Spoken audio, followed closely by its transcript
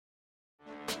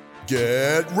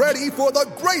Get ready for the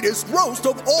greatest roast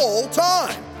of all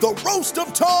time, the Roast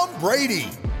of Tom Brady,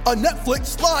 a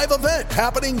Netflix live event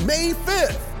happening May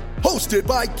 5th. Hosted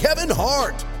by Kevin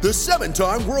Hart, the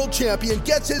 7-time world champion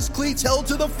gets his cleats held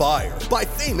to the fire by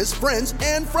famous friends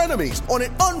and frenemies on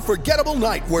an unforgettable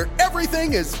night where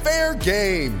everything is fair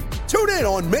game. Tune in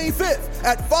on May 5th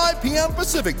at 5 p.m.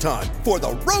 Pacific time for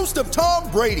the Roast of Tom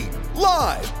Brady,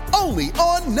 live only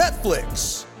on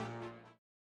Netflix.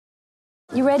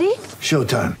 You ready?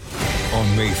 Showtime.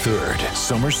 On May 3rd,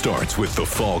 summer starts with The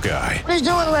Fall Guy. Let's do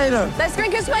it later. Let's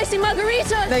drink a spicy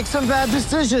margarita. Make some bad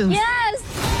decisions. Yes!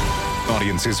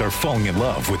 Audiences are falling in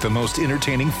love with the most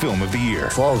entertaining film of the year.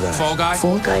 Fall Guy. Fall Guy?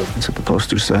 Fall guy. That's what the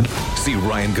poster said. See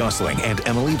Ryan Gosling and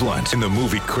Emily Blunt in the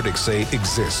movie critics say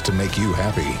exists to make you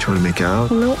happy. Trying to make it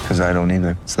out? Nope. Because I don't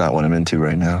either. It's not what I'm into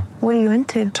right now. What are you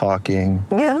into? Talking.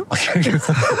 Yeah.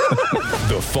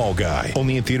 The Fall Guy.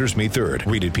 Only in theaters May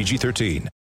 3rd. Rated PG-13.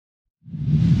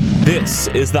 This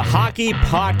is the Hockey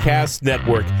Podcast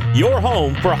Network, your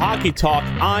home for hockey talk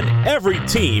on every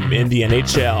team in the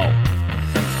NHL.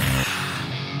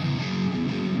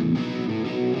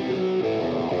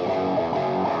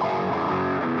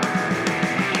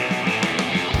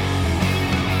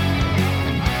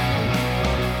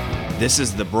 This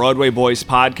is the Broadway Boys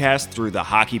podcast through the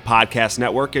Hockey Podcast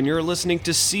Network, and you're listening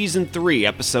to Season 3,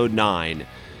 Episode 9,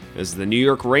 as the New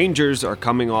York Rangers are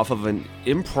coming off of an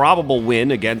improbable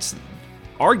win against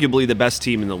arguably the best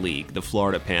team in the league, the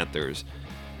Florida Panthers.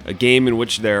 A game in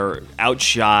which they're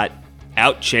outshot,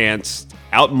 outchanced,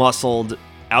 outmuscled,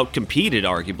 outcompeted,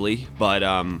 arguably. But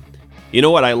you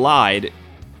know what? I lied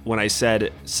when I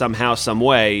said somehow, some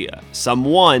way,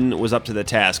 someone was up to the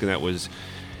task, and that was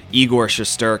Igor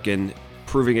Shesterkin,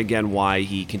 proving again why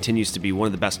he continues to be one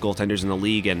of the best goaltenders in the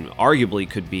league and arguably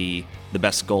could be the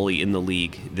best goalie in the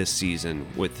league this season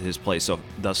with his play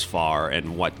thus far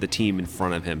and what the team in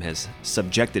front of him has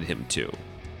subjected him to.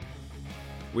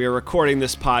 We are recording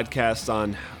this podcast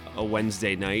on a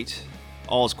Wednesday night.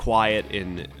 All is quiet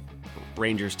in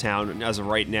Rangers Town as of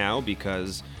right now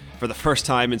because for the first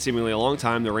time in seemingly a long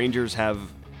time, the Rangers have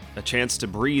a chance to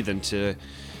breathe and to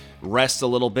rest a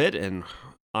little bit and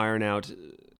iron out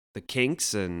the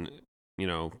kinks and,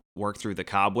 work through the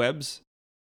cobwebs.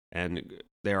 And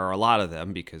there are a lot of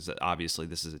them because obviously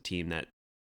this is a team that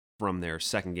from their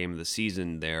second game of the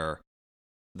season,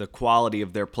 the quality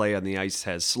of their play on the ice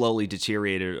has slowly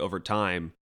deteriorated over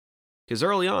time. Because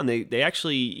early on, they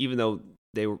actually, even though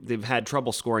they've had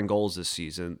trouble scoring goals this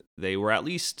season, they were at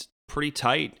least pretty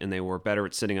tight and they were better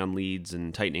at sitting on leads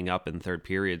and tightening up in third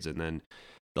periods. And then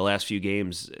the last few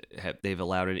games, they've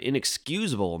allowed an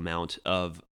inexcusable amount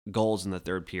of goals in the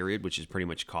third period, which has pretty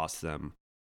much cost them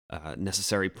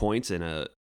necessary points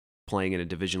playing in a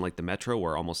division like the Metro,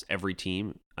 where almost every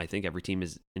team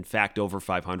is in fact over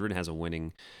 500 and has a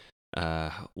winning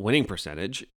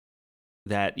percentage.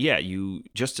 That you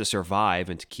just to survive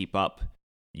and to keep up,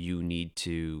 you need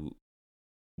to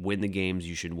win the games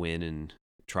you should win and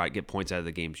try to get points out of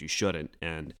the games you shouldn't.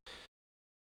 And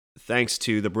thanks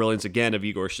to the brilliance again of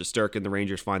Igor Shesterkin, the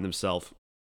Rangers find themselves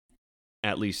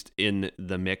at least in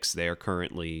the mix. They are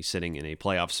currently sitting in a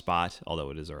playoff spot, although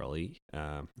it is early.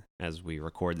 As we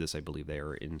record this, I believe they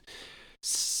are in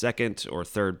second or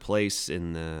third place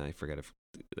in I forget if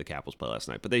the Capitals play last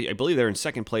night, but I believe they're in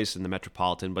second place in the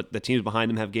Metropolitan, but the teams behind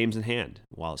them have games in hand.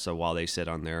 While they sit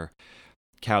on their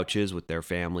couches with their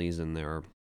families and their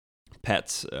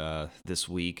pets this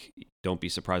week, don't be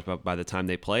surprised by the time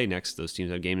they play next, those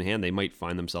teams have game in hand. They might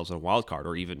find themselves in a wild card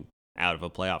or even out of a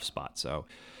playoff spot. So,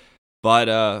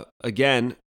 but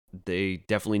again, they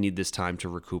definitely need this time to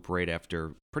recuperate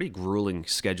after pretty grueling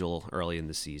schedule early in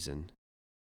the season.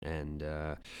 And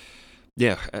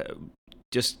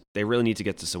just they really need to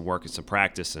get to some work and some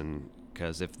practice. And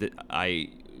because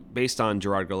based on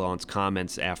Gerard Gallant's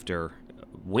comments after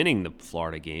winning the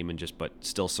Florida game but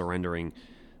still surrendering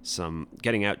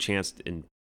getting outchanced and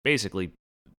basically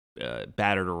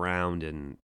battered around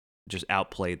and just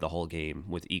outplayed the whole game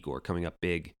with Igor coming up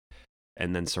big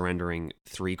and then surrendering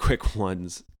 3 quick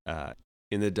ones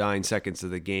in the dying seconds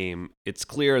of the game. It's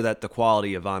clear that the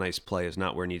quality of on-ice play is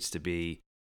not where it needs to be.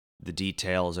 The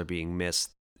details are being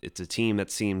missed. It's a team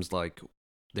that seems like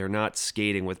they're not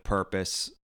skating with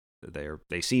purpose.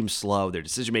 They seem slow. Their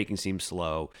decision-making seems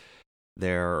slow.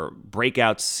 Their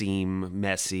breakouts seem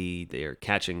messy. They're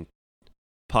catching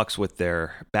pucks with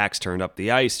their backs turned up the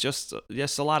ice. Just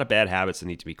a lot of bad habits that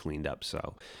need to be cleaned up.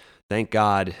 So thank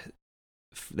God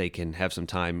they can have some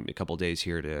time, a couple days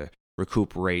here to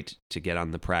recuperate, to get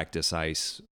on the practice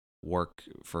ice, work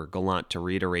for Gallant to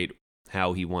reiterate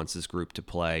how he wants this group to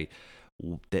play,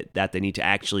 that they need to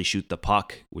actually shoot the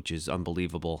puck, which is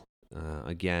unbelievable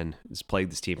again, it's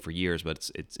plagued this team for years, but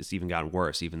it's even gotten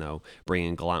worse, even though bringing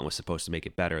in Gallant was supposed to make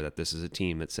it better, that this is a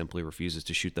team that simply refuses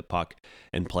to shoot the puck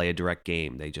and play a direct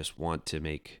game. They just want to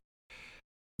make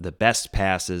the best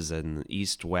passes and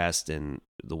east-west and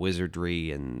the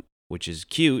wizardry, and which is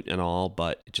cute and all,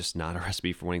 but just not a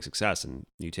recipe for winning success. And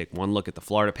you take one look at the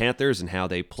Florida Panthers and how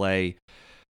they play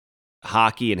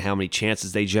hockey and how many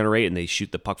chances they generate, and they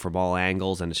shoot the puck from all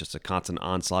angles, and it's just a constant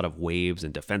onslaught of waves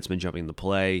and defensemen jumping the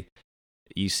play.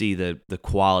 You see the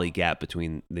quality gap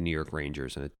between the New York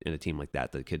Rangers and a team like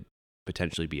that could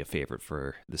potentially be a favorite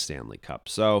for the Stanley Cup.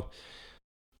 So,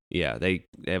 yeah, they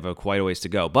have quite a ways to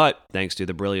go. But thanks to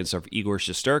the brilliance of Igor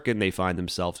Shesterkin, they find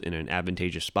themselves in an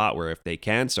advantageous spot where if they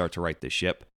can start to right the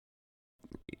ship,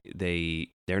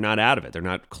 they're not out of it. They're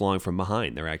not clawing from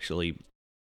behind. They're actually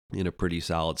in a pretty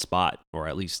solid spot, or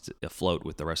at least afloat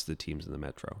with the rest of the teams in the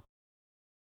Metro.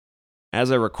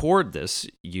 As I record this,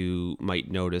 you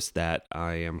might notice that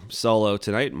I am solo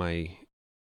tonight. My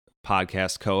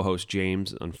podcast co-host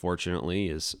James, unfortunately,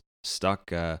 is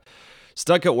stuck at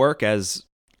work as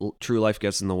true life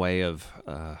gets in the way of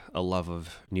a love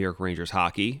of New York Rangers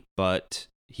hockey. But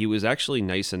he was actually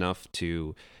nice enough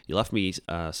he left me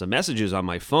some messages on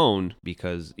my phone,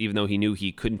 because even though he knew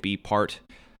he couldn't be part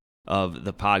of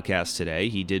the podcast today,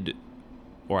 he did,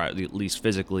 or at least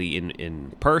physically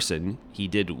in person, he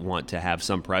did want to have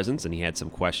some presence, and he had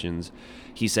some questions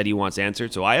he said he wants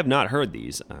answered. So I have not heard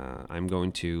these. I'm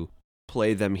going to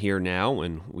play them here now,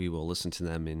 and we will listen to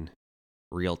them in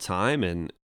real time.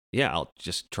 And yeah, I'll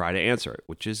just try to answer it,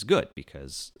 which is good,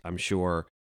 because I'm sure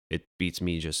it beats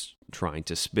me just trying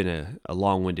to spin a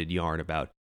long-winded yarn about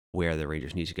where the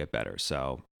Rangers need to get better.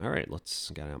 So, all right, let's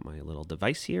get out my little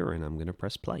device here, and I'm going to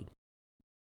press play.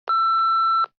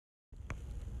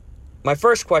 My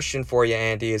first question for you,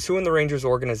 Andy, is who in the Rangers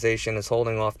organization is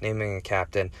holding off naming a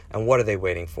captain, and what are they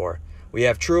waiting for? We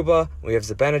have Trouba, we have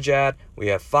Zibanejad, we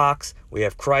have Fox, we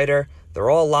have Kreider. They're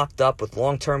all locked up with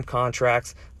long-term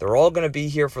contracts. They're all going to be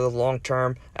here for the long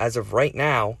term as of right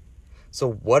now.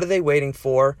 So what are they waiting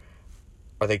for?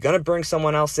 Are they going to bring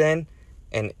someone else in?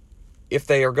 And if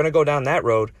they are going to go down that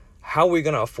road, how are we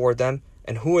going to afford them,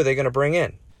 and who are they going to bring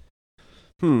in?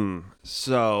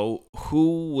 So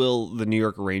who will the New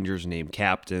York Rangers name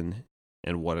captain,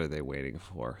 and what are they waiting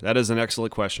for? That is an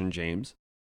excellent question, James.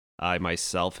 I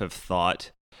myself have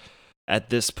thought at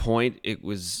this point, it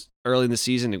was early in the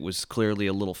season, it was clearly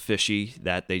a little fishy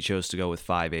that they chose to go with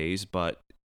 5 A's, but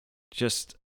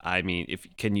just, I mean,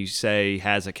 can you say,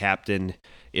 has a captain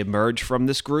emerged from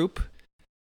this group?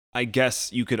 I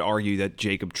guess you could argue that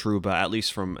Jacob Trouba, at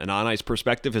least from an on-ice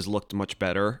perspective, has looked much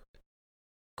better.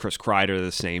 Chris Kreider,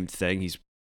 the same thing. He's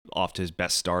off to his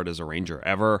best start as a Ranger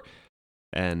ever.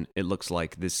 And it looks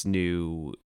like this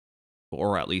new,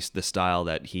 or at least the style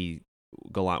that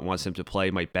Gallant wants him to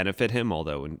play, might benefit him,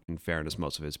 although in fairness,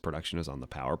 most of his production is on the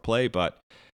power play. But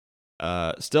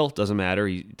still, doesn't matter.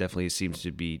 He definitely seems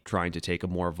to be trying to take a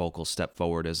more vocal step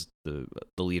forward as the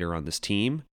leader on this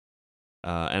team.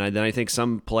 And then I think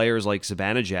some players like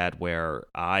Zibanejad, where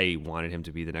I wanted him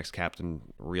to be the next captain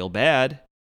real bad.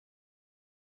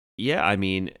 Yeah, I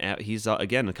mean, he's,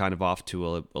 again, kind of off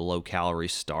to a low-calorie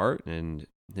start and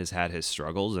has had his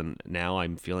struggles, and now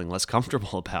I'm feeling less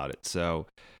comfortable about it. So,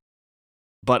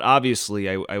 but obviously,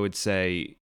 I would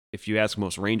say, if you ask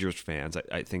most Rangers fans,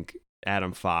 I think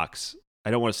Adam Fox,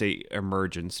 I don't want to say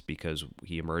emergence, because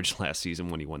he emerged last season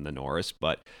when he won the Norris,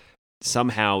 but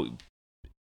somehow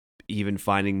even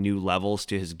finding new levels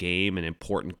to his game and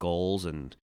important goals,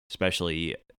 and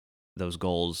especially those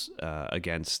goals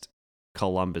against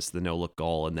Columbus, the no-look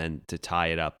goal, and then to tie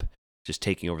it up, just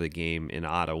taking over the game in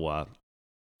Ottawa.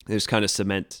 There's kind of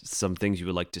cement some things you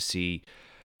would like to see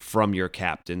from your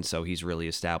captain, so he's really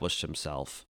established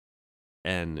himself.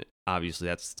 And obviously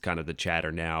that's kind of the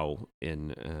chatter now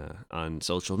on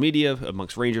social media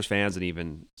amongst Rangers fans, and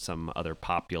even some other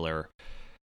popular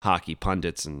hockey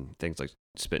pundits and things like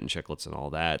Spittin' Chicklets and all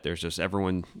that. There's just,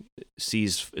 everyone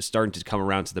is starting to come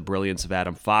around to the brilliance of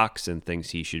Adam Fox and thinks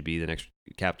he should be the next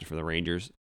captain for the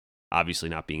Rangers. Obviously,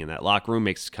 not being in that locker room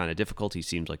makes it kind of difficult. He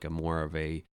seems like more of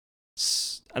a,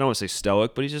 I don't want to say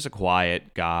stoic, but he's just a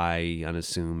quiet guy,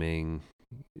 unassuming.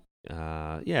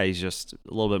 He's just a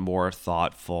little bit more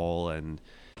thoughtful, and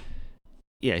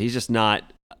yeah, he's just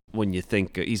not, when you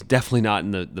think, he's definitely not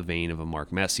in the vein of a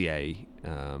Mark Messier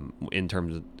in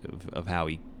terms of how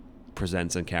he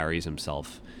presents and carries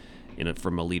himself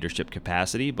from a leadership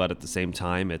capacity. But at the same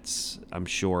time, I'm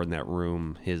sure in that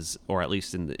room, or at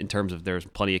least in terms of, there's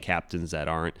plenty of captains that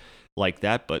aren't like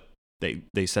that, but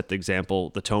they set the example,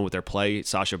 the tone with their play.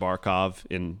 Sasha Barkov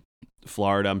in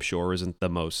Florida, I'm sure, isn't the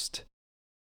most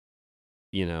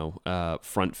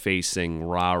front-facing,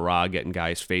 rah-rah, getting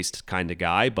guys faced kind of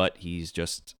guy, but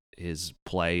his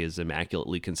play is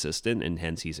immaculately consistent, and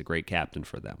hence he's a great captain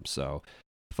for them. So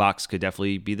Fox could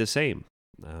definitely be the same.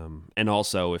 And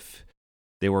also, if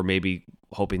they were maybe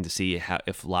hoping to see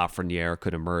if Lafreniere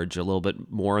could emerge a little bit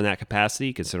more in that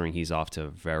capacity, considering he's off to a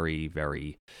very,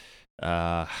 very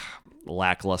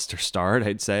lackluster start,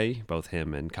 I'd say, both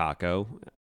him and Kakko.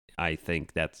 I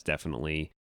think that's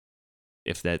definitely,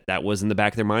 if that was in the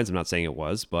back of their minds, I'm not saying it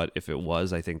was, but if it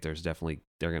was, I think they're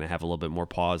going to have a little bit more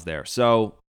pause there.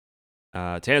 So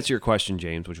to answer your question,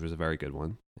 James, which was a very good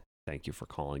one, thank you for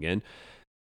calling in.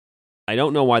 I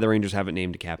don't know why the Rangers haven't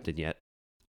named a captain yet.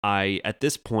 At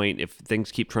this point, if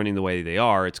things keep trending the way they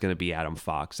are, it's going to be Adam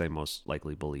Fox, I most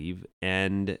likely believe.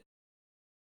 And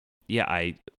yeah,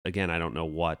 I don't know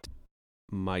what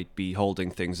might be holding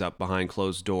things up behind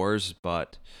closed doors,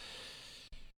 but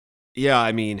yeah,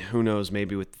 I mean, who knows?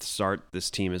 Maybe with the start this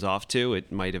team is off to,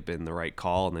 it might have been the right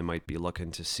call, and they might be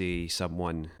looking to see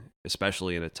someone,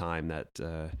 especially in a time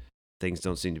that things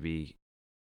don't seem to be,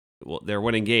 well, they're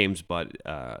winning games, but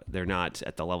they're not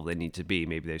at the level they need to be.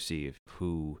 Maybe they see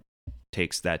who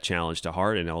takes that challenge to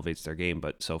heart and elevates their game,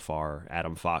 but so far,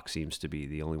 Adam Fox seems to be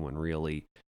the only one really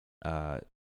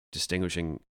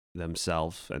distinguishing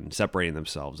themselves and separating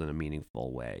themselves in a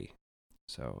meaningful way.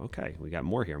 So, okay, we got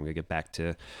more here. I'm going to get back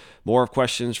to more of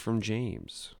questions from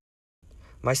James.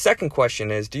 My second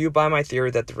question is, do you buy my theory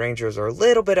that the Rangers are a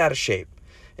little bit out of shape?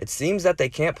 It seems that they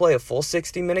can't play a full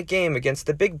 60-minute game against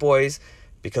the big boys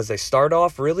because they start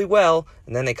off really well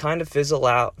and then they kind of fizzle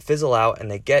out and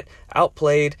they get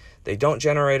outplayed, they don't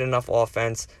generate enough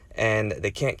offense, and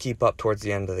they can't keep up towards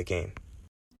the end of the game.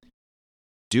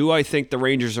 Do I think the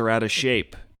Rangers are out of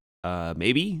shape?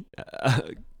 Maybe.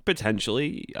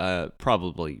 Potentially.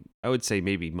 Probably. I would say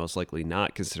maybe most likely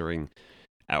not, considering,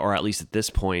 or at least at this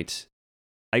point,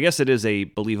 I guess it is a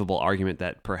believable argument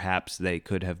that perhaps they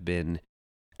could have been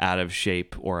out of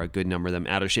shape, or a good number of them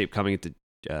out of shape coming into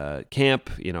camp.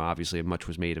 Obviously much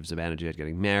was made of Zibanejad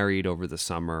getting married over the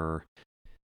summer.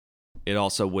 It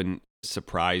also wouldn't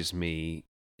surprise me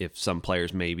if some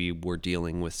players maybe were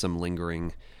dealing with some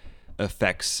lingering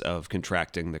effects of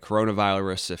contracting the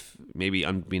coronavirus. If maybe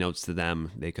unbeknownst to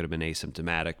them, they could have been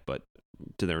asymptomatic, but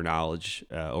to their knowledge,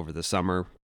 over the summer,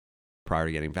 prior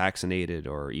to getting vaccinated,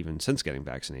 or even since getting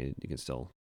vaccinated, you can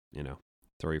still,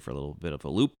 throw you for a little bit of a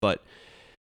loop. But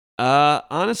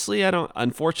honestly,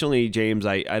 unfortunately, James,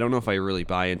 I don't know if I really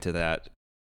buy into that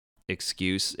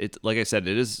excuse. Like I said,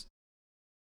 it's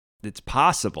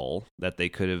possible that they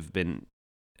could have been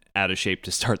out of shape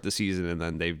to start the season, and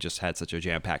then they've just had such a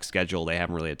jam-packed schedule, they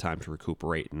haven't really had time to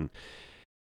recuperate and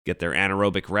get their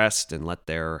anaerobic rest and let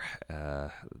their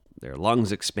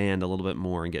lungs expand a little bit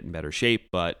more and get in better shape.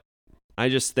 But I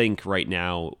just think right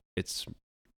now it's,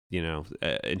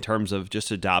 in terms of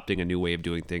just adopting a new way of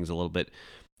doing things, a little bit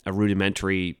a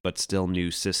rudimentary but still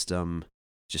new system,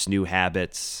 just new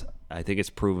habits. I think it's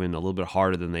proven a little bit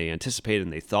harder than they anticipated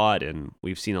and they thought, and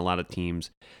we've seen a lot of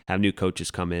teams have new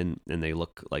coaches come in and they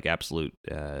look like absolute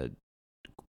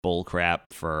bull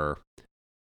crap for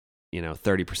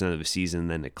 30% of the season,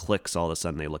 then it clicks, all of a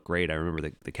sudden they look great. I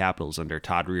remember the Capitals under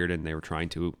Todd Reirden, they were trying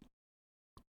to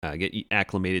get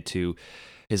acclimated to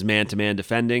his man-to-man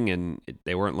defending, and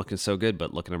they weren't looking so good,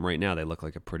 but look at them right now, they look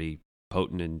like a pretty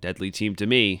potent and deadly team to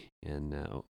me. And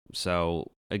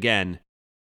so again,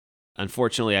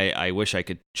 unfortunately, I wish I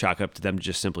could chalk up to them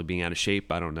just simply being out of shape.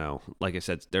 I don't know. Like I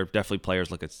said, there are definitely players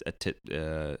look a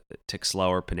tick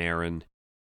slower. Panarin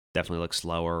definitely looks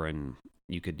slower, and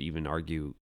you could even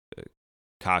argue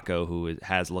Kakko, who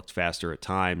has looked faster at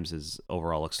times, is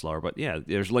overall looks slower. But yeah,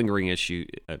 there's lingering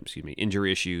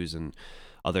injury issues and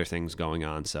other things going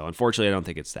on. So unfortunately, I don't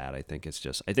think it's that. I think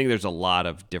there's a lot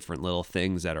of different little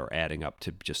things that are adding up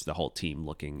to just the whole team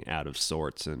looking out of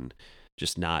sorts and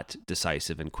just not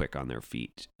decisive and quick on their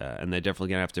feet. And they're definitely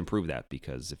going to have to improve that,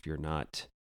 because if you're not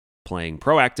playing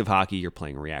proactive hockey, you're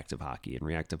playing reactive hockey. And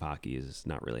reactive hockey is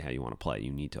not really how you want to play.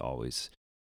 You need to always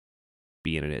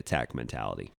be in an attack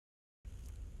mentality.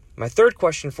 My third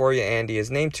question for you, Andy,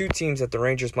 is name two teams that the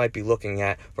Rangers might be looking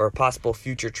at for a possible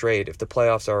future trade if the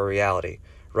playoffs are a reality.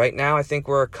 Right now, I think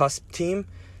we're a cusp team.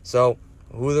 So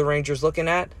who are the Rangers looking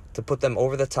at to put them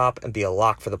over the top and be a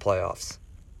lock for the playoffs?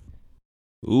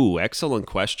 Ooh, excellent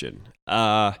question.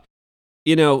 Coming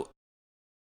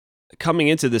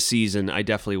into the season, I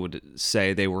definitely would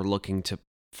say they were looking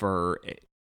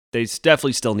they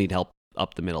definitely still need help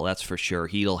up the middle, that's for sure.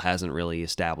 Hedl hasn't really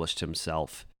established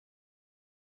himself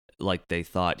like they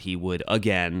thought he would.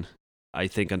 Again, I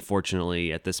think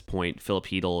unfortunately at this point, Filip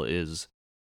Hedl is,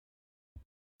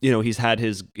 he's had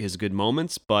his good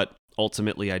moments, but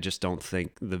ultimately, I just don't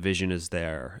think the vision is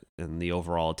there and the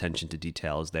overall attention to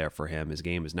detail is there for him. His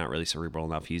game is not really cerebral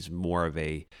enough. He's more of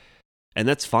and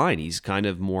that's fine. He's kind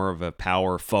of more of a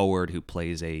power forward who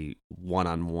plays a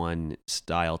one-on-one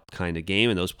style kind of game,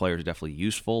 and those players are definitely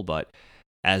useful, but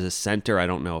as a center, I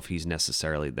don't know if he's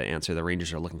necessarily the answer the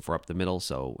Rangers are looking for up the middle.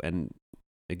 So, and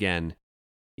again,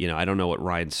 I don't know what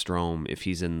Ryan Strome, if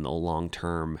he's in the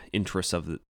long-term interests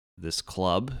of this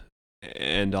club.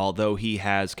 And although he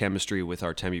has chemistry with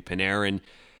Artemi Panarin,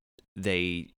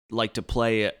 they like to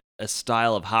play a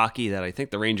style of hockey that I think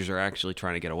the Rangers are actually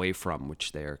trying to get away from,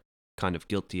 which they're kind of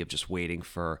guilty of just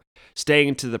staying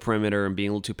into the perimeter and being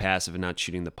a little too passive and not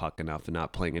shooting the puck enough and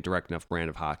not playing a direct enough brand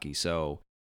of hockey. So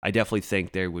I definitely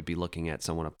think they would be looking at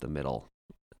someone up the middle.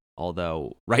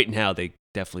 Although right now they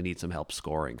definitely need some help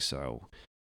scoring. So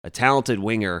a talented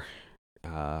winger,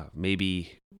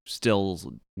 maybe still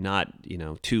not,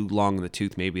 too long in the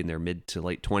tooth, maybe in their mid to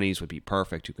late 20s would be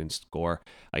perfect, who can score.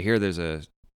 I hear there's a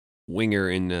winger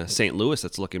in St. Louis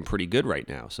that's looking pretty good right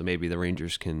now. So maybe the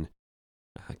Rangers can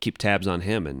keep tabs on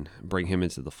him and bring him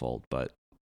into the fold. But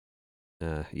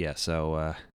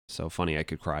so funny I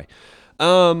could cry.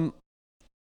 I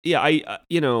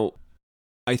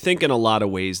think in a lot of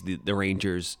ways the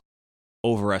Rangers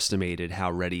overestimated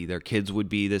how ready their kids would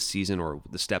be this season or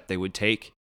the step they would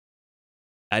take.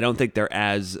 I don't think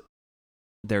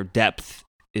their depth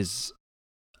is,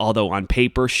 although on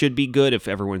paper should be good if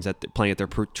everyone's playing at their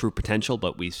true potential,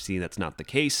 but we've seen that's not the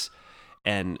case.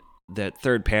 And that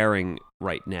third pairing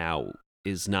right now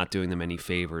is not doing them any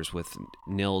favors with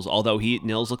Nils, although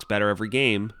Nils looks better every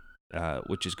game,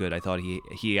 which is good. I thought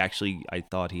I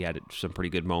thought he had some pretty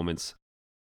good moments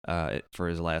for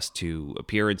his last two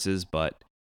appearances, but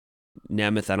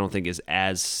Nemeth I don't think is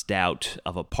as stout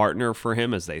of a partner for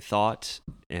him as they thought.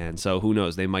 And so who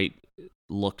knows, they might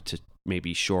look to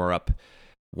maybe shore up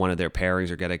one of their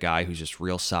pairings or get a guy who's just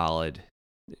real solid,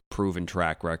 proven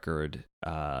track record,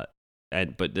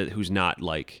 but who's not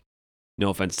like, no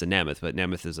offense to Nemeth, but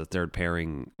Nemeth is a third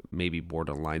pairing, maybe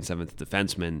borderline seventh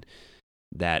defenseman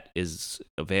that is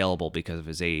available because of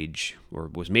his age, or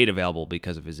was made available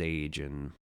because of his age,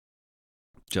 and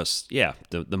just,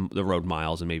 the road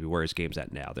miles and maybe where his game's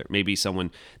at now. There may be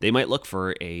someone, they might look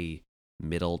for a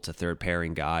middle to third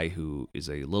pairing guy who is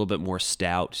a little bit more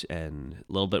stout and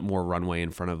a little bit more runway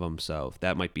in front of him. So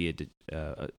that might be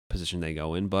a position they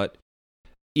go in. But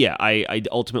yeah, I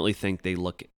ultimately think they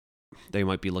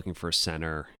might be looking for a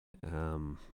center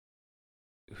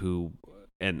who,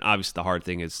 and obviously the hard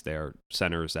thing is their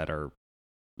centers that are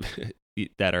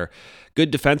that are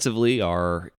good defensively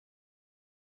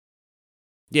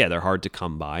they're hard to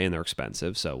come by and they're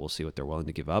expensive. So we'll see what they're willing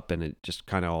to give up. And it just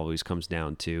kind of always comes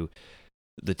down to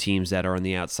the teams that are on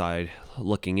the outside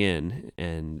looking in.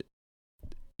 And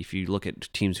if you look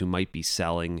at teams who might be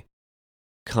selling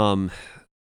come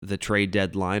the trade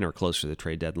deadline or close to the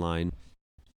trade deadline,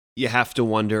 you have to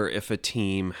wonder if a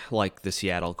team like the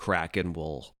Seattle Kraken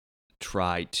will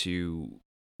try to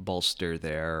bolster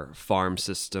their farm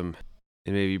system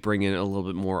and maybe bring in a little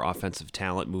bit more offensive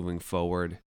talent moving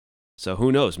forward. So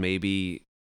who knows, maybe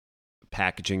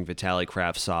packaging Vitaly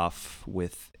Kravtsov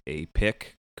with a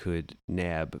pick could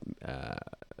nab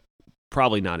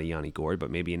probably not a Yanni Gourde, but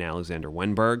maybe an Alexander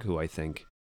Wenberg, who I think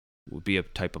would be a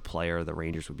type of player the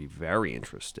Rangers would be very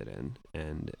interested in.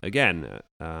 And again,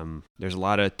 there's a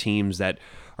lot of teams that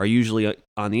are usually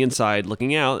on the inside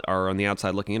looking out are on the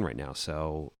outside looking in right now.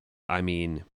 So, I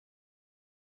mean,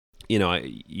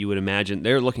 you would imagine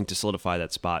they're looking to solidify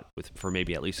that spot for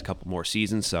maybe at least a couple more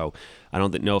seasons. So I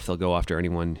don't know if they'll go after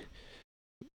anyone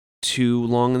too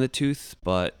long in the tooth,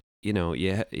 but you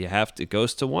have to, it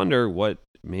goes to wonder what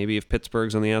maybe if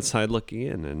Pittsburgh's on the outside looking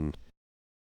in. And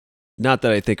not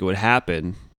that I think it would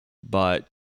happen, but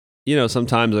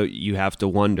sometimes you have to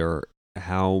wonder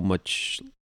how much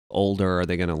older are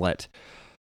they going to let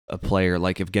a player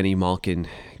like Evgeny Malkin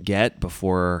get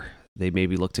before they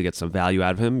maybe look to get some value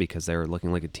out of him, because they're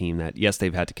looking like a team that, yes,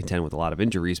 they've had to contend with a lot of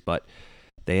injuries, but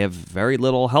they have very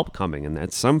little help coming. And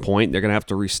at some point, they're going to have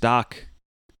to restock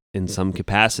in some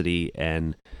capacity.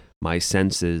 And my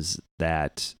sense is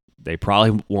that they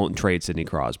probably won't trade Sidney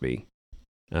Crosby.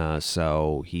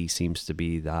 So he seems to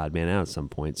be the odd man out at some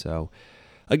point. So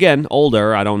again,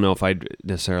 older, I don't know if I'd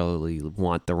necessarily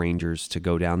want the Rangers to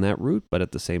go down that route, but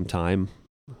at the same time,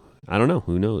 I don't know.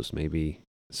 Who knows? Maybe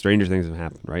stranger things have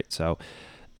happened, right? So,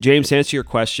 James, to answer your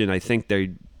question, I think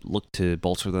they look to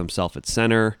bolster themselves at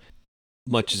center.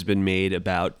 Much has been made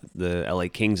about the LA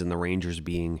Kings and the Rangers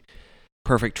being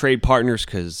perfect trade partners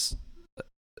because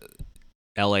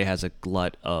LA has a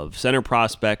glut of center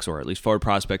prospects, or at least forward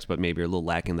prospects, but maybe are a little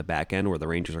lacking in the back end, where the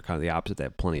Rangers are kind of the opposite. They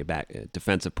have plenty of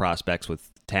defensive prospects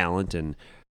with talent and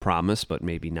promise, but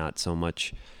maybe not so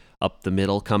much up the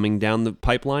middle coming down the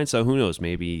pipeline. So who knows?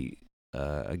 Maybe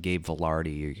a Gabe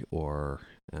Velarde or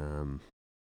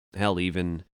hell,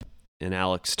 even an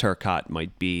Alex Turcotte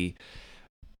might be.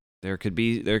 There could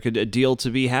a deal to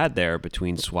be had there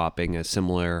between swapping a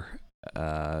similar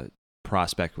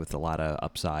prospect with a lot of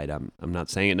upside. I'm not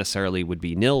saying it necessarily would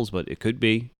be Nils, but it could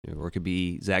be, or it could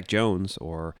be Zach Jones,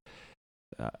 or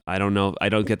I don't know. I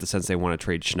don't get the sense they want to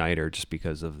trade Schneider just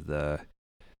because of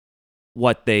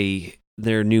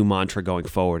their new mantra going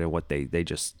forward, and what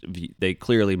they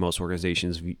clearly, most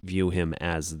organizations view him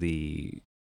as the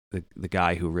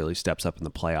guy who really steps up in the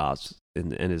playoffs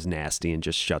and is nasty and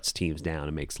just shuts teams down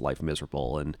and makes life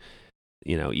miserable. And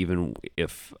even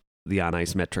if the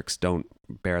on-ice metrics don't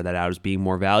bear that out as being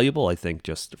more valuable, I think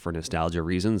just for nostalgia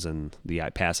reasons and the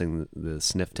passing the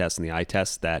sniff test and the eye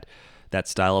test, that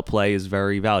style of play is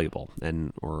very valuable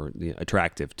or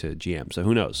attractive to GM. So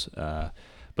who knows?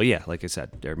 But yeah, like I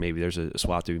said, there's a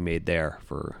swap to be made there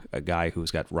for a guy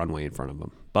who's got runway in front of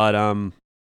him. But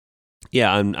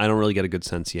yeah, I don't really get a good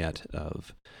sense yet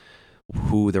of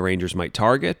who the Rangers might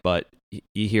target, but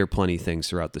you hear plenty of things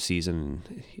throughout the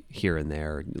season, here and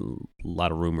there, a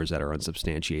lot of rumors that are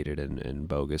unsubstantiated and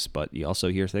bogus, but you also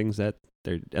hear things that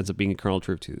there ends up being a kernel of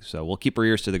truth to. So we'll keep our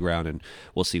ears to the ground, and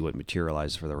we'll see what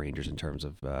materializes for the Rangers in terms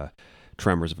of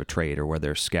tremors of a trade, or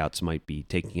whether scouts might be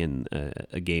taking in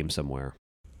a game somewhere.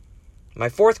 My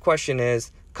fourth question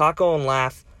is, Kakko and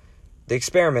Laugh, the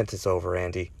experiment is over,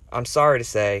 Andy. I'm sorry to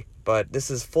say, but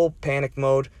this is full panic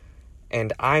mode,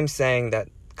 and I'm saying that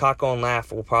Kakko and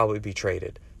Laugh will probably be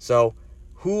traded. So,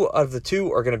 who of the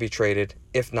two are going to be traded,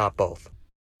 if not both?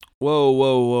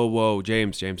 Whoa,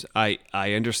 James. I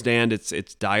understand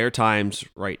it's dire times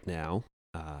right now,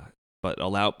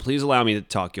 but please allow me to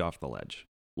talk you off the ledge.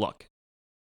 Look,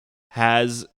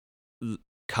 has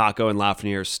Kakko and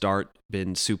Lafreniere's start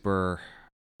been super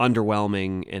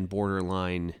underwhelming and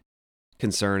borderline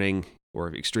concerning,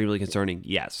 or extremely concerning?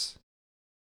 Yes.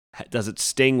 Does it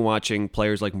sting watching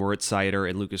players like Moritz Seider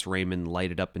and Lucas Raymond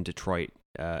light it up in Detroit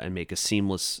and make a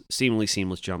seemingly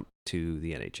seamless jump to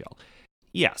the NHL?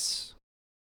 Yes.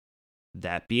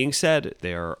 That being said,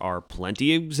 there are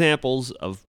plenty of examples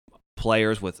of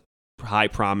players with high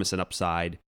promise and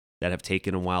upside that have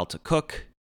taken a while to cook.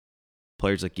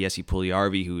 Players like Jesse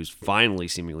Puljujarvi, who's finally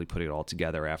seemingly putting it all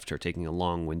together after taking a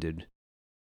long-winded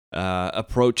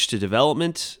approach to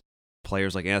development.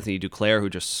 Players like Anthony Duclair, who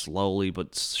just slowly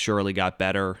but surely got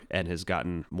better and has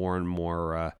gotten more and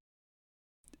more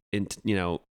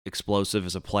explosive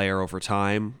as a player over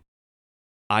time.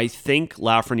 I think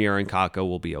Lafreniere and Kakko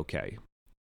will be okay.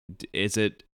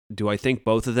 Do I think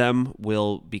both of them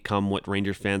will become what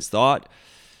Rangers fans thought?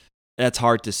 That's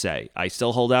hard to say. I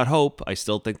still hold out hope. I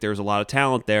still think there's a lot of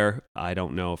talent there. I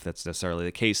don't know if that's necessarily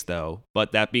the case, though.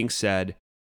 But that being said,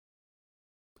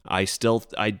 I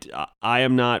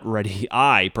am not ready.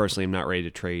 I personally am not ready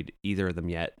to trade either of them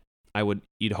yet.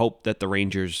 You'd hope that the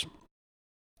Rangers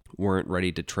weren't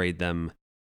ready to trade them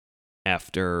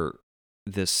after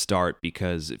this start,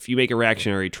 because if you make a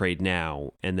reactionary trade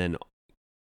now and then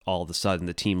all of a sudden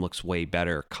the team looks way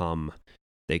better come,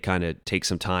 they kind of take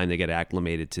some time, they get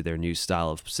acclimated to their new style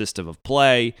of system of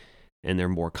play, and they're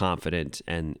more confident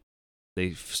and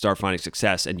they start finding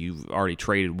success, and you've already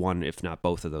traded one, if not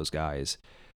both of those guys,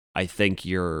 I think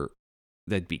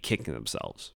they'd be kicking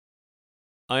themselves.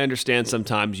 I understand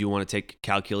sometimes you want to take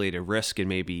calculated risk and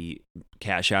maybe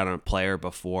cash out on a player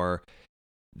before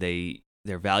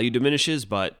their value diminishes,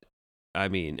 but I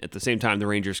mean, at the same time, the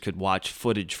Rangers could watch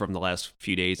footage from the last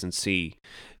few days and see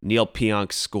Neil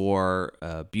Pionk score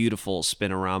a beautiful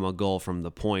spinorama goal from the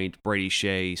point, Brady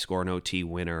Shea score an OT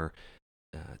winner,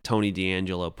 Tony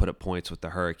DeAngelo put up points with the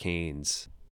Hurricanes,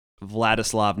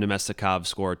 Vladislav Nemestikov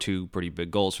score 2 pretty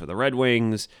big goals for the Red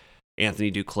Wings,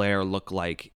 Anthony Duclair look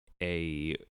like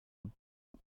a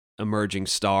emerging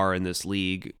star in this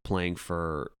league, playing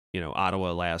for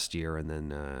Ottawa last year, and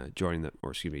then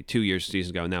 2 years season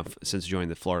ago now since joining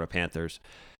the Florida Panthers.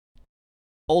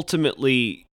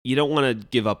 Ultimately, you don't want to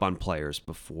give up on players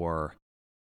before,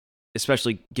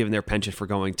 especially given their penchant for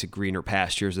going to greener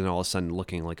pastures and all of a sudden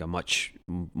looking like a much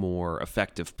more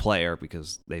effective player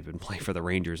because they've been playing for the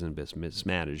Rangers and been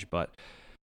mismanaged. But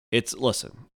it's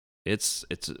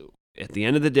at the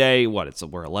end of the day,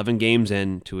 we're 11 games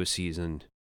into a season.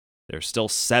 There's still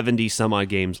 70 some odd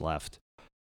games left.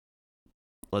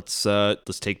 Let's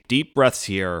take deep breaths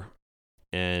here,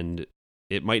 and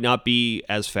it might not be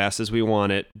as fast as we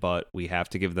want it, but we have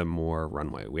to give them more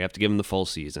runway. We have to give them the full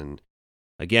season.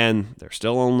 Again, they're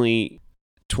still only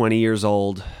 20 years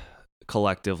old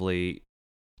collectively.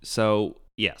 So,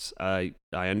 yes, I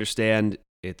understand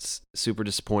it's super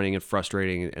disappointing and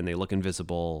frustrating, and they look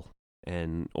invisible,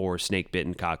 or snake bit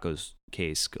in Kakko's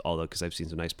case, although because I've seen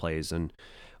some nice plays, and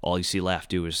all you see Laf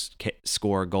do is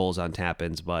score goals on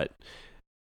tap-ins, but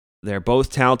they're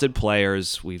both talented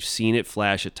players. We've seen it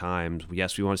flash at times.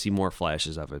 Yes, we want to see more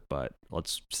flashes of it, but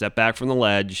let's step back from the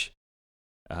ledge.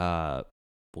 We'll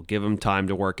give them time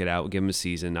to work it out. We'll give them a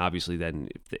season. Obviously, then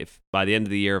if by the end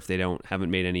of the year, if they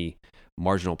haven't made any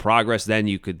marginal progress, then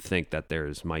you could think that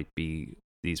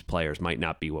these players might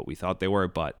not be what we thought they were.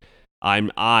 But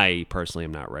I personally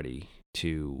am not ready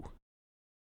to.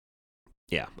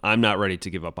 Yeah, I'm not ready to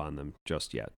give up on them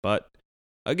just yet. But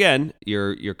again,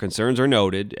 your concerns are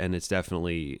noted, and it's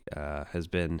definitely has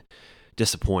been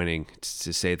disappointing,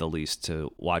 to say the least,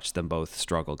 to watch them both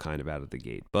struggle kind of out of the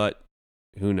gate. But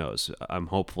who knows?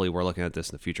 Hopefully we're looking at this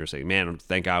in the future saying, man,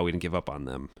 thank God we didn't give up on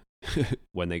them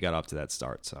when they got off to that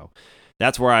start. So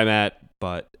that's where I'm at.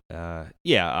 But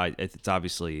it's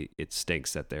obviously, it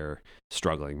stinks that they're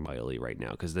struggling mightily right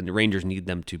now, because the Rangers need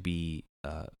them to be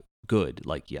good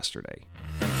like yesterday.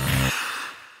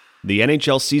 The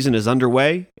NHL season is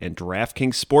underway, and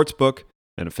DraftKings Sportsbook,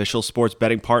 an official sports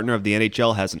betting partner of the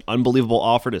NHL, has an unbelievable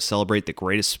offer to celebrate the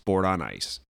greatest sport on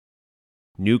ice.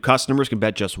 New customers can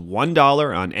bet just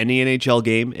 $1 on any NHL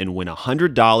game and win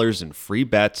 $100 in free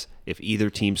bets if either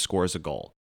team scores a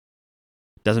goal.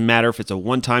 Doesn't matter if it's a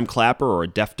one-time clapper or a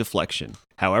deft deflection.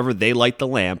 However they light the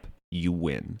lamp, you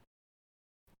win.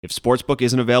 If Sportsbook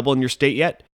isn't available in your state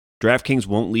yet, DraftKings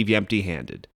won't leave you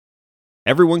empty-handed.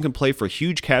 Everyone can play for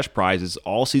huge cash prizes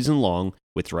all season long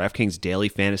with DraftKings daily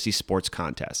fantasy sports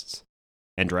contests.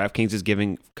 And DraftKings is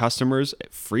giving customers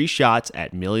free shots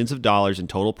at millions of dollars in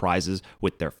total prizes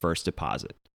with their first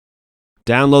deposit.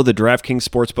 Download the DraftKings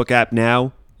Sportsbook app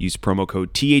now, use promo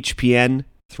code THPN,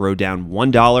 throw down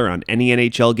 $1 on any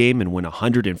NHL game, and win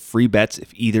 $100 in free bets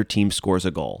if either team scores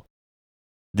a goal.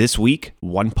 This week,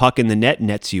 one puck in the net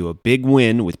nets you a big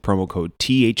win with promo code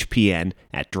THPN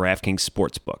at DraftKings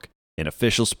Sportsbook, an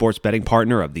official sports betting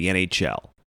partner of the NHL.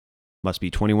 Must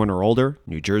be 21 or older,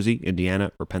 New Jersey,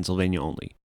 Indiana, or Pennsylvania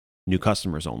only. New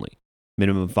customers only.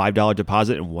 Minimum $5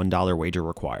 deposit and $1 wager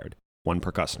required. One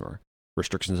per customer.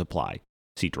 Restrictions apply.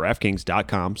 See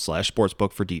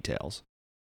DraftKings.com/sportsbook for details.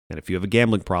 And if you have a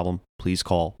gambling problem, please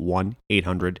call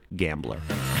 1-800-GAMBLER.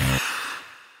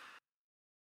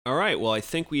 All right, well, I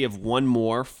think we have one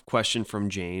more question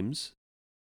from James.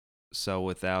 So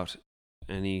without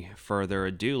any further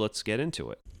ado, let's get into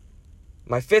it.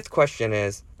 My fifth question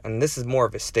is, and this is more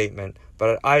of a statement,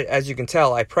 but as you can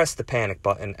tell, I pressed the panic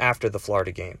button after the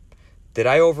Florida game. Did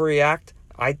I overreact?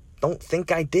 I don't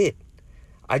think I did.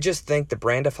 I just think the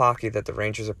brand of hockey that the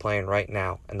Rangers are playing right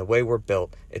now and the way we're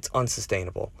built, it's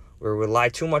unsustainable. We rely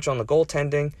too much on the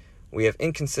goaltending, we have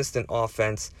inconsistent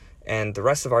offense, and the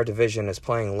rest of our division is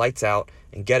playing lights out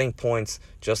and getting points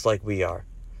just like we are.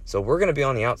 So we're going to be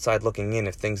on the outside looking in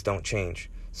if things don't change.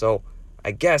 So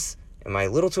I guess, am I a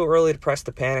little too early to press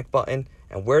the panic button?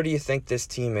 And where do you think this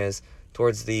team is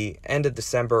towards the end of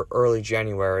December, early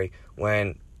January,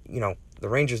 when, the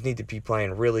Rangers need to be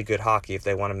playing really good hockey if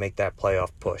they want to make that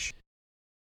playoff push?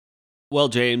 Well,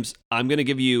 James, I'm going to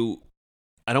give you,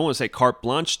 I don't want to say carte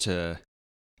blanche to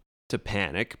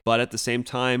panic, but at the same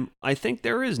time, I think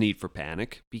there is need for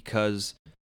panic because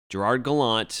Gerard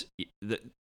Gallant,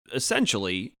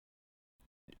 essentially,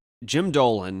 Jim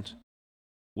Dolan,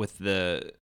 with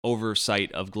the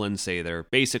oversight of Glenn Sather,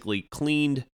 basically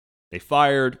they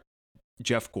fired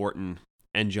Jeff Gorton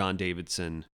and John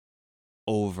Davidson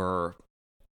over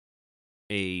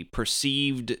a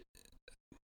perceived,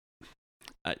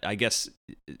 I guess,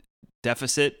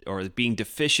 deficit or being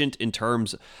deficient in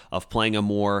terms of playing a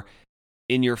more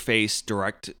in-your-face,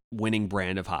 direct winning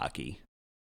brand of hockey.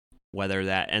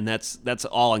 That's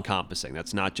all encompassing.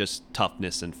 That's not just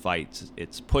toughness and fights.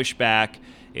 It's pushback,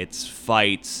 it's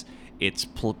fights, it's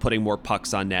putting more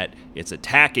pucks on net, it's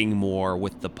attacking more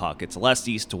with the puck, it's less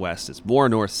east to west, it's more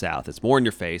north-south, it's more in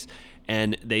your face.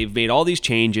 And they've made all these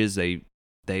changes. They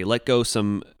let go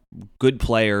some good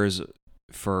players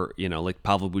for, like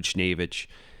Pavel Buchnevich.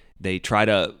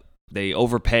 They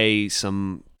overpay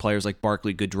some players like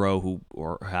Barclay Goodrow who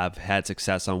have had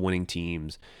success on winning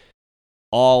teams.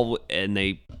 And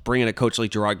they bring in a coach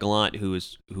like Gerard Gallant who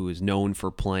is known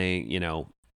for playing,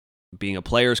 being a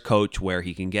player's coach where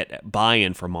he can get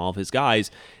buy-in from all of his guys,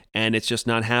 and it's just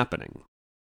not happening.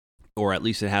 Or at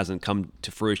least it hasn't come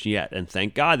to fruition yet. And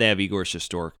thank God they have Igor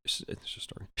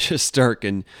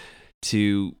Shesterkin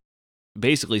to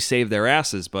basically save their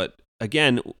asses. But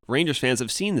again, Rangers fans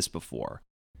have seen this before.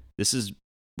 This is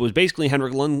was basically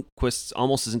Henrik Lundqvist's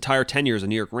almost his entire tenure as a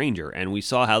New York Ranger, and we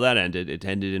saw how that ended. It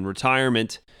ended in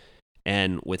retirement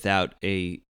and without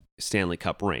a Stanley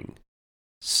Cup ring.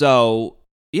 So,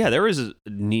 yeah, there is a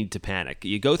need to panic.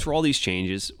 You go through all these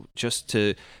changes just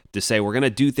to say we're going to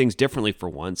do things differently for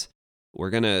once. We're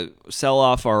going to sell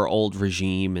off our old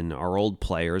regime and our old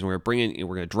players, and we're going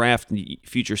to draft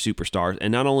future superstars.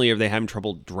 And not only are they having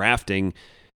trouble drafting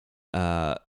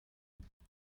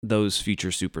those future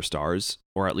superstars,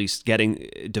 or at least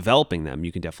developing them,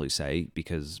 you can definitely say,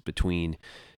 because between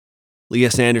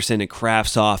Elias Anderson and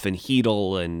Kravtsov and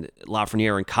Hedl and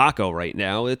Lafreniere and Kakko right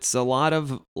now, it's a lot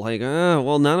of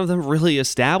none of them really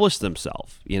established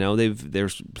themselves.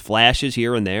 There's flashes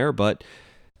here and there, but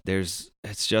it's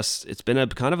been a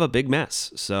kind of a big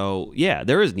mess. So yeah,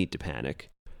 there is need to panic.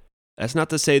 That's not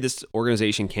to say this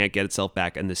organization can't get itself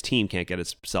back and this team can't get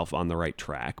itself on the right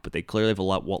track, but they clearly have a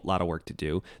lot of work to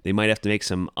do. They might have to make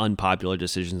some unpopular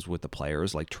decisions with the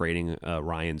players, like trading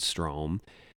Ryan Strome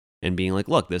and being like,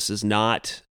 look, this is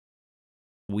not,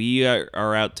 we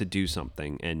are out to do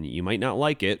something, and you might not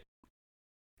like it,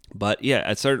 but yeah,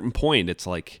 at a certain point, it's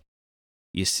like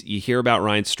you hear about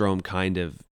Ryan Strome kind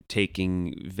of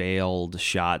taking veiled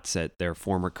shots at their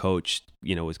former coach,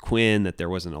 with Quinn, that there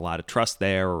wasn't a lot of trust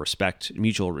there or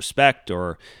mutual respect,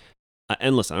 or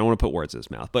and listen, I don't want to put words in his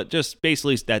mouth, but just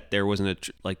basically that there wasn't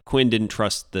Quinn didn't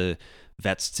trust the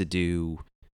vets to do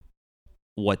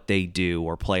what they do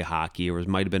or play hockey, or it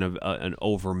might have been an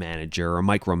over manager or a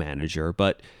micromanager.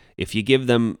 But if you give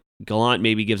them, Gallant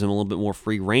maybe gives them a little bit more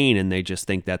free reign, and they just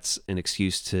think that's an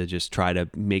excuse to just try to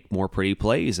make more pretty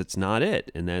plays. It's not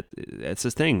it, and that's the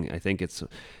thing. I think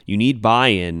you need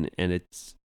buy-in, and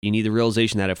you need the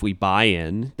realization that if we buy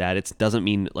in, that it doesn't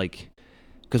mean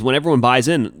because when everyone buys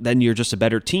in, then you're just a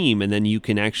better team, and then you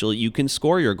can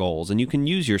score your goals and you can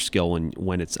use your skill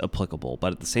when it's applicable.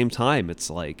 But at the same time, it's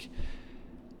like,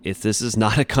 if this is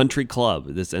not a country club,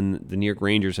 and the New York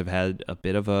Rangers have had a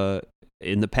bit of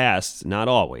in the past, not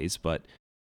always, but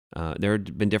there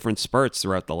have been different spurts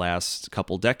throughout the last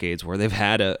couple decades where they've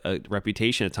had a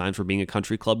reputation at times for being a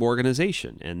country club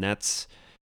organization, and that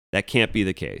can't be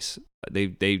the case.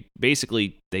 They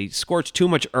basically scorched too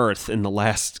much earth in the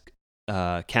last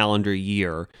calendar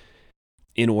year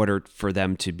in order for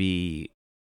them to be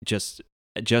just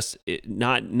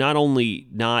not only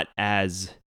not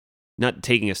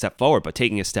taking a step forward, but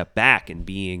taking a step back and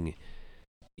being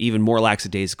even more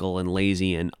lackadaisical and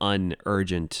lazy and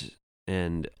unurgent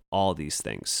and all these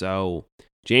things. So,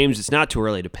 James, it's not too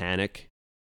early to panic.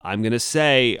 I'm going to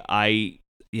say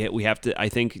we have to. I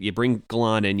think you bring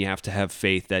Gallant in, you have to have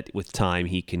faith that with time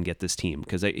he can get this team,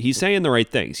 because he's saying the right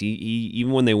things. He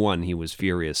even when they won, he was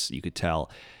furious. You could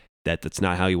tell that that's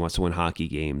not how he wants to win hockey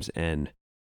games. And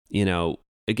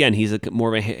again, he's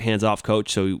more of a hands-off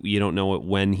coach, so you don't know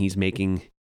when he's making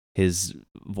his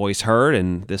voice heard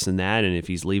and this and that, and if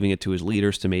he's leaving it to his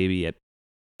leaders to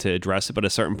to address it. But at a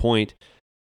certain point,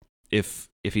 if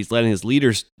he's letting his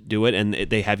leaders do it, and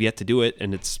they have yet to do it,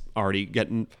 and it's already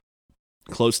getting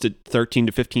close to 13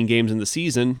 to 15 games in the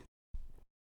season,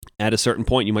 at a certain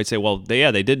point you might say, well,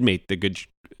 they did make the good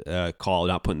call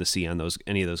not putting the C on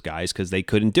any of those guys, because they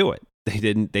couldn't do it. They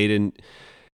didn't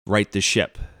right the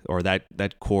ship, or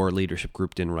that core leadership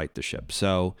group didn't right the ship.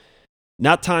 So,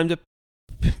 not time to.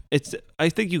 I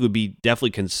think you could be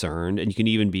definitely concerned, and you can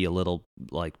even be a little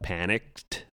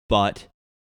panicked. But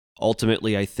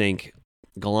ultimately, I think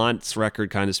Gallant's record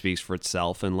kind of speaks for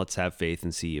itself, and let's have faith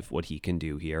and see what he can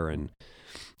do here, and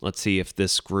let's see if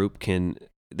this group can.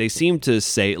 They seem to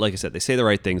say, like I said, they say the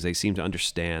right things. They seem to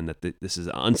understand that this is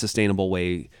an unsustainable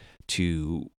way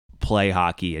to play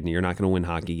hockey, and you're not going to win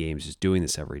hockey games just doing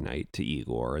this every night to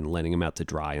Igor and letting him out to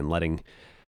dry and letting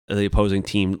the opposing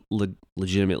team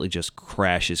legitimately just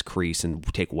crash his crease and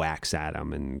take whacks at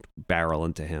him and barrel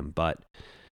into him. But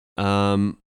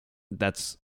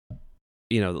that's,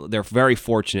 they're very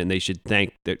fortunate, and they should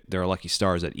thank their lucky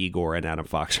stars that Igor and Adam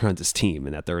Fox are on this team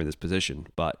and that they're in this position.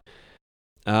 But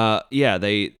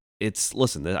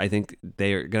listen, I think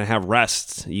they're going to have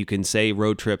rests. You can say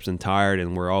road trips and tired,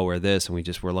 and we're this,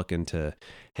 and we're looking to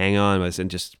hang on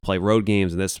and just play road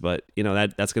games and this, but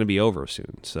that's going to be over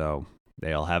soon. So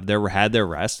they'll have had their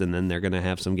rest, and then they're going to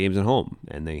have some games at home,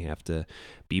 and they have to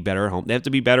be better at home. They have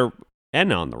to be better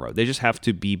and on the road. They just have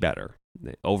to be better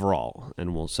overall,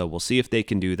 and we'll see if they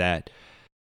can do that.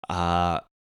 I'm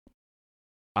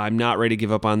not ready to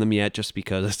give up on them yet, just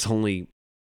because it's only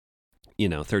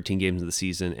 13 games of the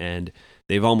season, and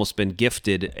they've almost been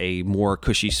gifted a more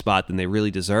cushy spot than they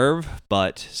really deserve.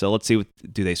 But so let's see,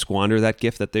 do they squander that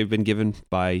gift that they've been given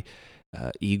by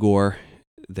Igor,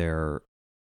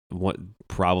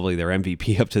 probably their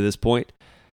MVP up to this point?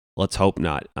 let's hope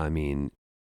not. I mean,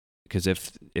 because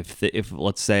if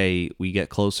let's say we get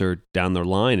closer down the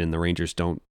line and the Rangers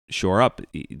don't shore up,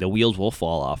 the wheels will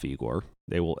fall off Igor.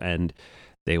 They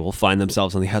will find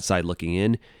themselves on the outside looking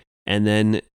in, and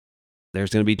then there's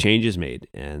going to be changes made,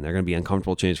 and they're going to be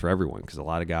uncomfortable changes for everyone because a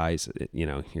lot of guys, you're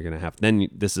going to have. Then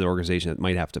this is an organization that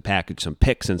might have to package some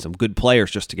picks and some good players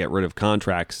just to get rid of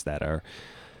contracts that are,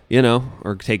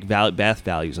 or take bad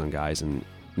values on guys, and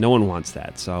no one wants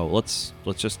that. So let's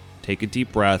just take a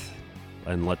deep breath,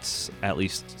 and let's at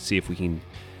least see if we can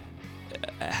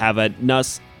have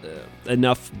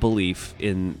enough belief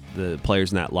in the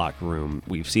players in that locker room.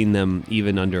 We've seen them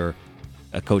even under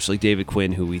a coach like David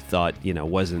Quinn, who we thought,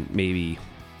 wasn't maybe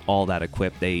all that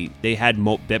equipped. They had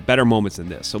better moments than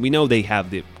this. So we know they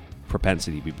have the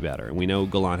propensity to be better. And we know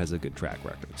Gallant has a good track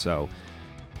record. So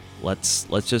let's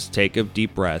just take a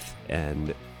deep breath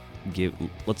and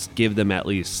let's give them at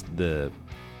least the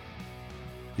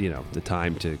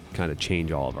time to kind of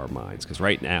change all of our minds. Because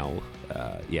right now,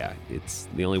 it's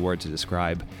the only word to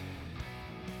describe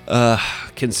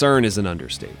concern is an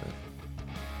understatement.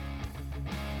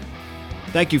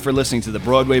 Thank you for listening to the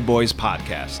Broadway Boys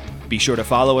podcast. Be sure to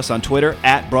follow us on Twitter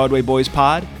at Broadway Boys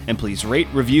Pod, and please rate,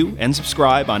 review, and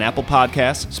subscribe on Apple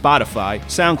Podcasts, Spotify,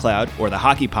 SoundCloud, or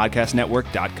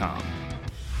thehockeypodcastnetwork.com.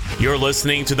 You're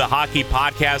listening to the Hockey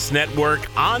Podcast Network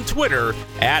on Twitter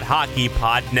at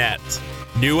HockeyPodNet.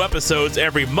 New episodes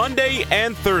every Monday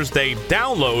and Thursday.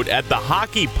 Download at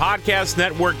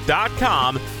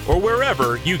thehockeypodcastnetwork.com or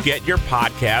wherever you get your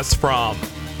podcasts from.